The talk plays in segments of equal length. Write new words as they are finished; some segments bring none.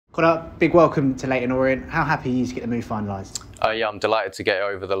Got a big welcome to Leyton Orient. How happy are you to get the move finalised? Yeah, I'm delighted to get it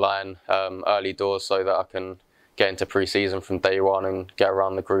over the line early doors so that I can get into pre-season from day one and get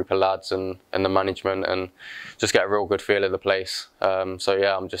around the group of lads and the management and just get a real good feel of the place. So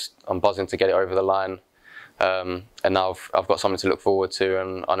yeah, I'm buzzing to get it over the line. And now I've got something to look forward to,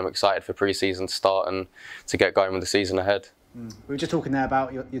 and I'm excited for pre-season to start and to get going with the season ahead. We were just talking there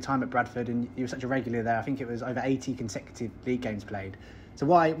about your time at Bradford, and you were such a regular there. I think it was over 80 consecutive league games played. So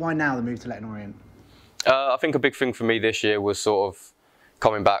why now the move to Leyton Orient? I think a big thing for me this year was sort of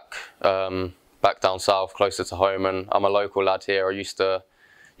coming back down south, closer to home, and I'm a local lad here. I used to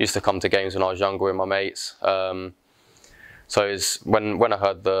come to games when I was younger with my mates. So when I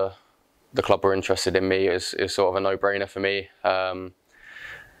heard the club were interested in me, it was sort of a no-brainer for me.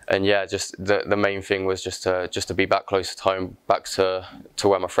 And yeah, just the main thing was just to be back closer to home, back to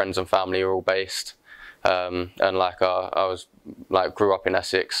where my friends and family are all based. And I grew up in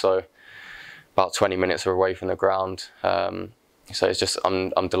Essex, so about 20 minutes away from the ground. So it's just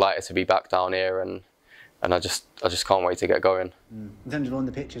I'm delighted to be back down here, and I just can't wait to get going. In terms of on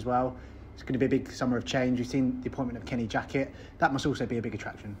the pitch as well, it's going to be a big summer of change. We've seen the appointment of Kenny Jackett. That must also be a big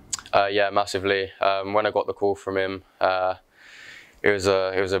attraction. Yeah, massively. When I got the call from him, it was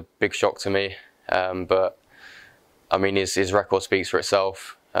a big shock to me. But I mean, his record speaks for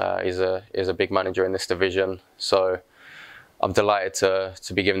itself. He's a big manager in this division, so I'm delighted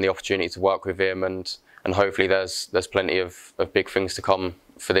to be given the opportunity to work with him, and hopefully there's plenty of big things to come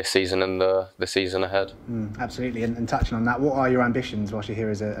for this season and the season ahead. Absolutely, and touching on that, what are your ambitions whilst you're here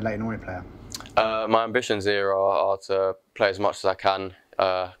as a Leyton Orient player? My ambitions here are to play as much as I can,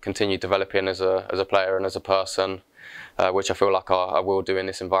 continue developing as a player and as a person, which I feel like I will do in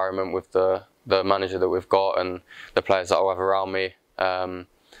this environment with the manager that we've got and the players that I'll have around me.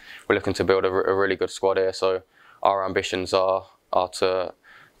 We're looking to build a really good squad here, so our ambitions are to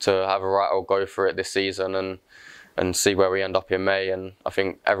have a right old go for it this season and see where we end up in May. And I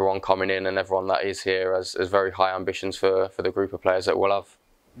think everyone coming in and everyone that is here has very high ambitions for the group of players that we'll have.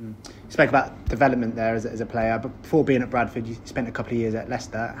 You spoke about development there as a player, but before being at Bradford you spent a couple of years at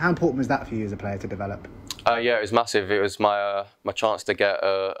Leicester. How important was that for you as a player to develop? Yeah, it was massive. It was my chance to get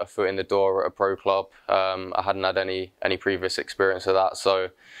a foot in the door at a pro club. I hadn't had any previous experience of that, so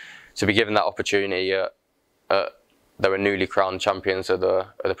to be given that opportunity, they were newly crowned champions of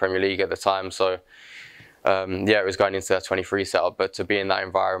the Premier League at the time. So yeah, it was going into their 23 setup, but to be in that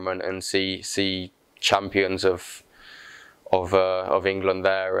environment and see champions of England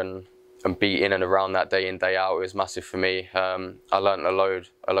there and be in and around that day in day out, it was massive for me. I learnt a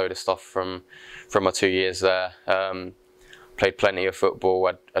load of stuff from my 2 years there. Played plenty of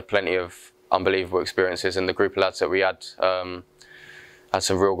football, had plenty of unbelievable experiences, and the group of lads that we had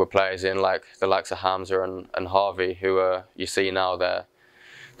some real good players in, like the likes of Hamza and Harvey, who you see now their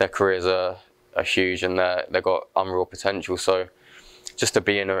careers are huge and they've got unreal potential. So just to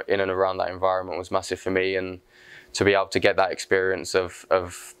be in and around that environment was massive for me, and to be able to get that experience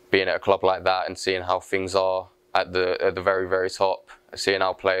of being at a club like that and seeing how things are at the very, very top, seeing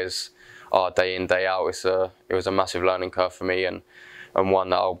how players are day in, day out, it was a massive learning curve for me, and one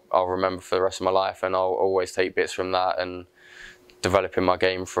that I'll remember for the rest of my life, and I'll always take bits from that and developing my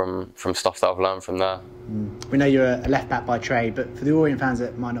game from stuff that I've learned from there. We know you're a left back by trade, but for the Orient fans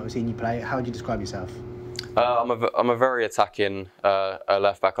that might not have seen you play, how would you describe yourself? I'm a very attacking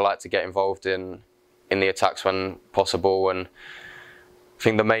left back. I like to get involved in the attacks when possible, and I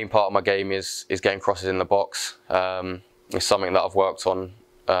think the main part of my game is getting crosses in the box. It's something that I've worked on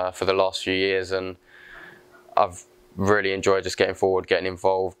for the last few years, and I've really enjoyed just getting forward, getting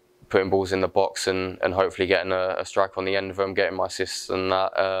involved, putting balls in the box and hopefully getting a strike on the end of them, getting my assists and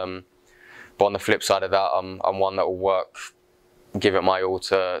that. But on the flip side of that, I'm one that will work, give it my all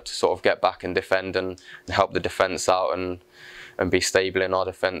to sort of get back and defend and help the defence out and be stable in our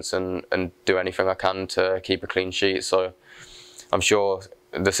defence and do anything I can to keep a clean sheet. So I'm sure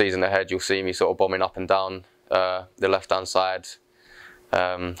the season ahead you'll see me sort of bombing up and down the left-hand side,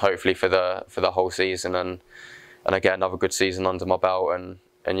 hopefully for the whole season, and I get another good season under my belt,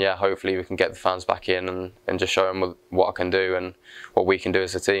 and yeah, hopefully we can get the fans back in and just show them what I can do and what we can do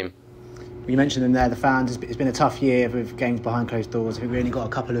as a team. You mentioned them there, the fans. It's been a tough year with games behind closed doors. I think we only got a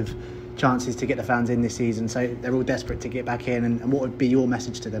couple of chances to get the fans in this season, so they're all desperate to get back in. And what would be your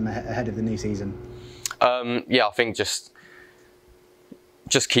message to them ahead of the new season? Yeah, I think just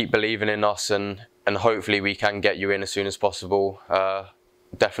keep believing in us, and hopefully we can get you in as soon as possible.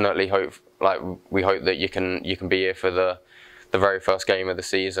 Definitely we hope that you can be here for the very first game of the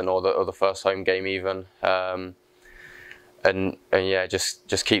season or the first home game even. And yeah,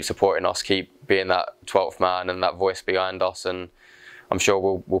 just keep supporting us, keep being that 12th man and that voice behind us, and I'm sure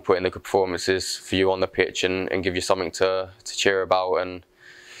we'll put in the good performances for you on the pitch and give you something to cheer about, and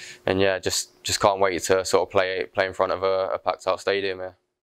yeah, just can't wait to sort of play in front of a packed out stadium here.